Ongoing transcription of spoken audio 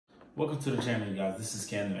Welcome to the channel, you guys. This is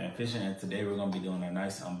Candyman Fishing, and today we're going to be doing a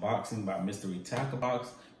nice unboxing by Mystery Tackle Box,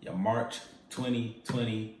 your March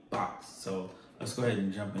 2020 box. So let's go ahead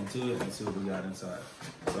and jump into it and see what we got inside.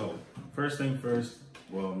 So first thing first,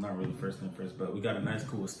 well, not really first thing first, but we got a nice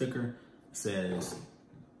cool sticker. It says,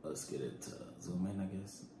 let's get it to zoom in, I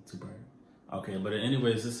guess. Too bright. Okay, but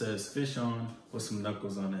anyways, it says fish on with some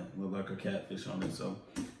knuckles on it. Look like a catfish on it, so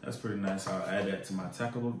that's pretty nice. I'll add that to my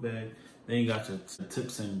tackle book bag. Then you got your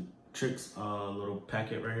tips and tricks little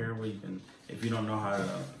packet right here where you can, if you don't know how to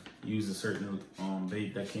use a certain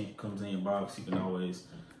bait that comes in your box, you can always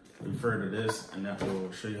refer to this and that will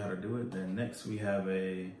show you how to do it. Then next we have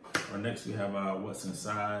what's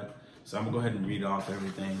inside. So I'm gonna go ahead and read off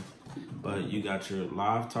everything. But you got your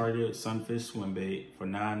live target sunfish swim bait for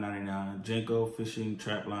 $9.99, Jenko fishing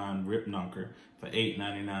trapline rip knocker for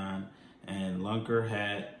 $8.99, and Lunker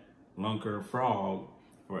hat, Lunker frog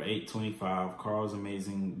for $8.25, Carl's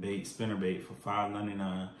Amazing Bait spinner bait for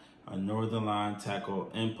 $5.99, a Northern Line tackle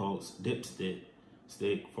impulse dipstick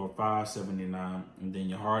for $5.79, and then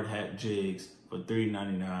your hard hat jigs for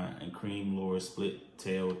 $3.99, and cream lure split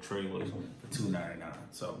tail trailers for $2.99.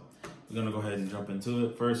 So we're gonna go ahead and jump into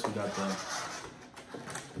it. First we got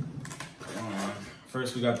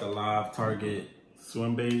the live target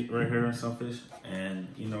swim bait right here in Sunfish, and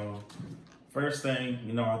you know, first thing,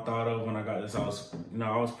 you know, I thought of when I got this, I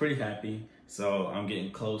was pretty happy. So I'm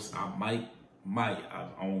getting close. I might,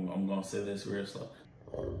 I'm gonna say this real slow.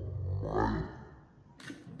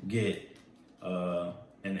 Get,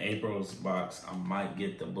 in April's box, I might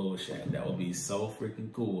get the bullshit. That would be so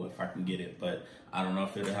freaking cool if I can get it, but I don't know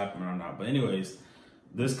if it'll happen or not. But anyways,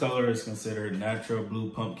 this color is considered natural blue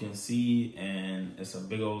pumpkin seed, and it's a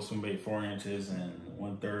big old swim bait, 4 inches and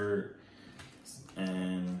 1/3,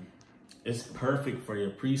 and it's perfect for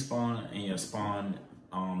your pre-spawn and your spawn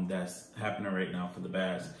that's happening right now for the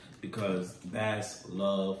bass, because bass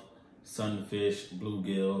love sunfish,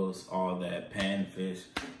 bluegills, all that, panfish.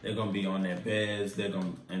 They're gonna be on their beds.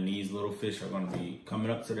 And these little fish are gonna be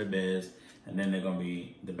coming up to their beds, and then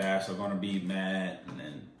the bass are gonna be mad and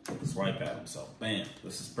then swipe at them. So bam,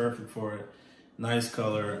 this is perfect for it. Nice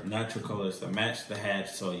color, natural colors to match the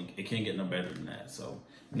hatch, so it can't get no better than that. So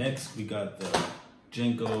next we got the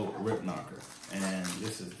Jenko Rip Knocker, and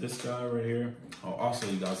this is this guy right here. Oh, also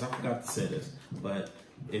you guys, I forgot to say this, but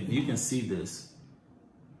if you can see this,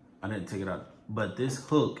 I didn't take it out, but this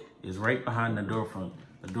hook is right behind the door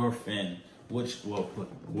fin, which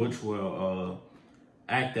will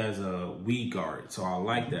act as a weed guard. So I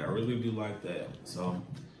like that. I really do like that. So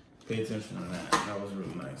pay attention to that. That was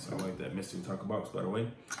really nice. I like that Mystery Tackle Box, by the way.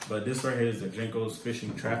 But this right here is the Jenko's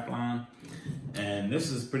fishing trap line, and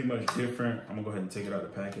this is pretty much different. I'm gonna go ahead and take it out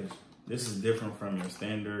of the package. This is different from your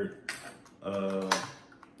standard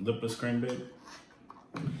lipless crankbait.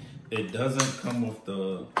 It doesn't come with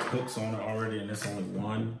the hooks on it already, and it's only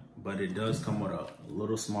one, but it does come with a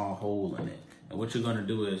little small hole in it. And what you're gonna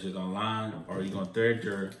do is you're gonna thread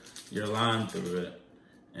your line through it,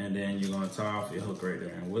 and then you're gonna tie off your hook right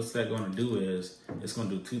there. And what's that gonna do is, it's gonna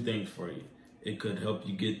do 2 things for you. It could help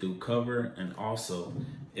you get through cover, and also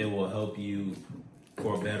it will help you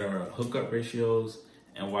for better hookup ratios.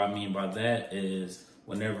 And what I mean by that is,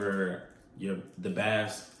 whenever the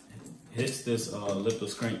bass hits this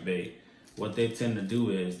lipless crankbait, what they tend to do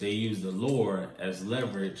is they use the lure as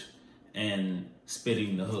leverage and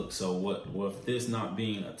spitting the hook. So with this not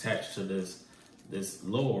being attached to this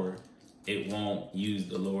lure, it won't use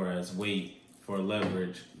the lure as weight for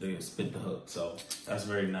leverage to spit the hook. So that's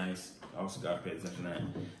very nice. I also got to pay attention to that.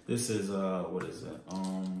 This is what is it?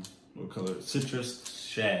 What color? Citrus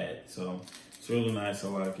shad. So it's really nice. I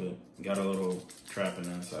like it. Got a little trapping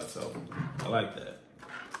inside, so I like that.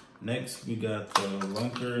 Next, we got the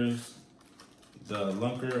Lunkers, the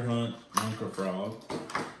Lunker Hunt Lunker Frog.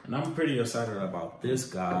 And I'm pretty excited about this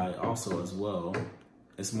guy also as well.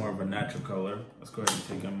 It's more of a natural color. Let's go ahead and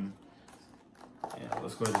take him. Yeah,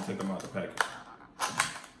 let's go ahead and take him out the package.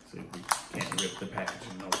 See if we can't rip the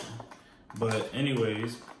packaging open. But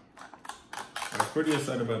anyways, I was pretty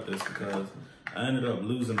excited about this because I ended up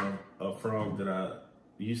losing a frog that I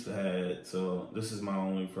used to have. So this is my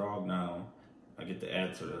only frog now. I get to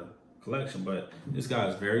add to the collection, but this guy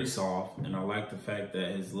is very soft, and I like the fact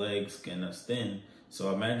that his legs can extend.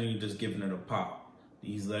 So imagine you just giving it a pop.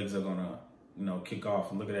 These legs are gonna, you know, kick off,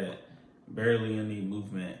 and look at that, barely any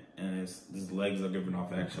movement, and his legs are giving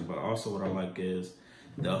off action. But also what I like is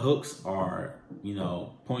the hooks are, you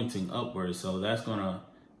know, pointing upwards, so that's gonna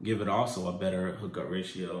give it also a better hookup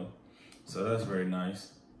ratio. So that's very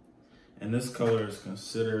nice. And this color is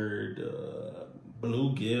considered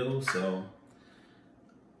bluegill, so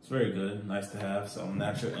very good, nice to have. So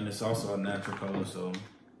natural, and it's also a natural color. So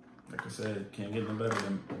like I said, can't get no better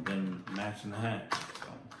than matching the hat.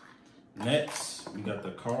 So next, we got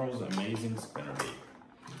the Carl's Amazing Spinnerbait.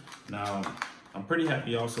 Now, I'm pretty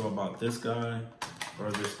happy also about this guy,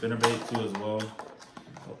 or this spinnerbait too as well,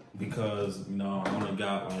 because, you know, I only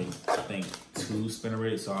got like, I think 2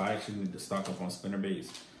 spinnerbaits, so I actually need to stock up on spinnerbaits.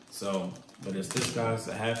 So, but it's this guy, it's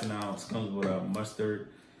a ½ ounce, comes with a mustard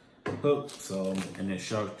hook, so, and it's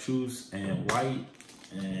chartreuse and white,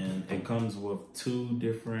 and it comes with 2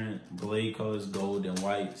 different blade colors, gold and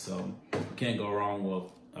white, so you can't go wrong with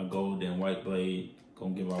a gold and white blade.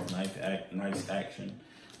 Gonna give off nice action.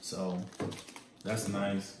 So that's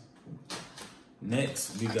nice.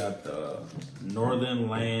 Next, we got the Northern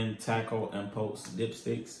Land Tackle Impulse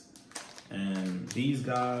Dipsticks. And these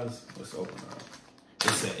guys, let's open up.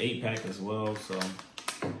 It's an 8-pack as well, so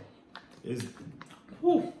it's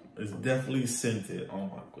definitely scented. Oh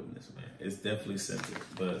my goodness, man. It's definitely scented,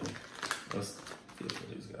 but let's feel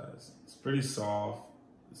for these guys. It's pretty soft.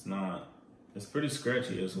 It's pretty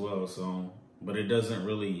scratchy as well, so, but it doesn't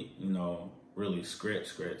really, you know, really scratch.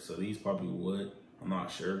 So these probably would, I'm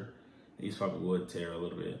not sure. These probably would tear a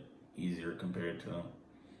little bit easier compared to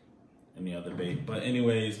any other bait. But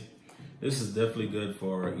anyways, this is definitely good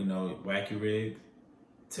for, you know, wacky rig,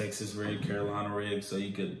 Texas rig, Carolina rig. So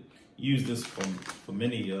you could use this for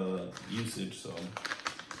many usage. So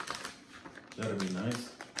that'll be nice.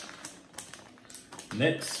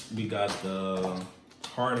 Next, we got the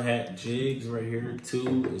Hard Hat jigs right here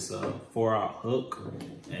too. It's a 4-aught hook,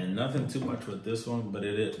 and nothing too much with this one, but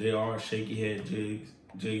they are shaky head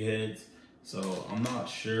jig heads. So I'm not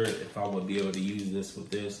sure if I would be able to use this with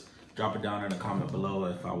this. Drop it down in the comment below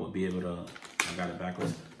if I would be able to. I got it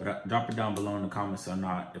backwards, but drop it down below in the comments or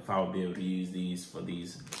not if I would be able to use these for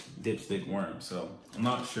these dipstick worms. So I'm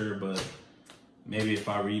not sure, but maybe if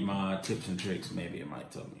I read my tips and tricks, maybe it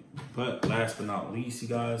might tell me. But last but not least, you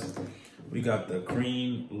guys, we got the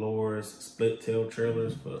Cream Lures split tail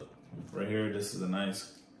trailers. But right here, this is a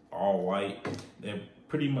nice all white. They're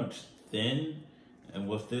pretty much thin, and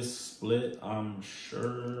with this split, I'm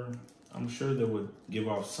sure they would give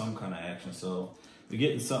off some kind of action. So we're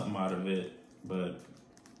getting something out of it, but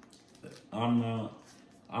I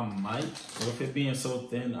might, with it being so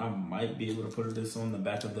thin, I might be able to put this on the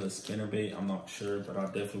back of the spinnerbait. I'm not sure, but I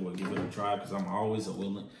definitely would give it a try because I'm always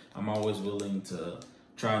willing to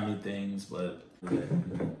try new things. But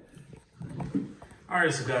all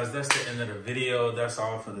right, so guys, that's the end of the video. That's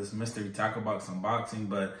all for this mystery tackle box unboxing.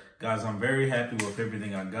 But guys, I'm very happy with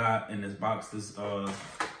everything I got in this box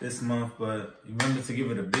this month. But remember to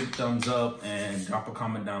give it a big thumbs up and drop a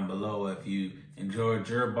comment down below if you enjoyed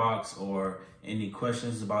your box, or any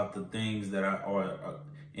questions about the things that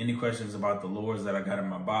any questions about the lures that I got in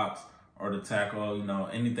my box, or the tackle, you know,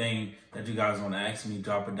 anything that you guys want to ask me,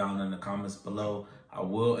 drop it down in the comments below. I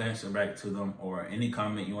will answer back to them, or any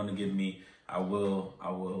comment you want to give me, I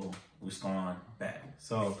will respond back.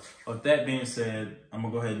 So with that being said, I'm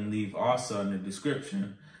gonna go ahead and leave also in the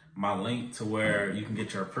description my link to where you can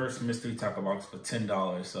get your first mystery tackle box for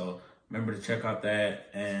 $10. So remember to check out that,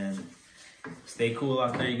 and stay cool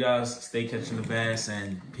out there, you guys. Stay catching the bass,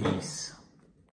 and peace.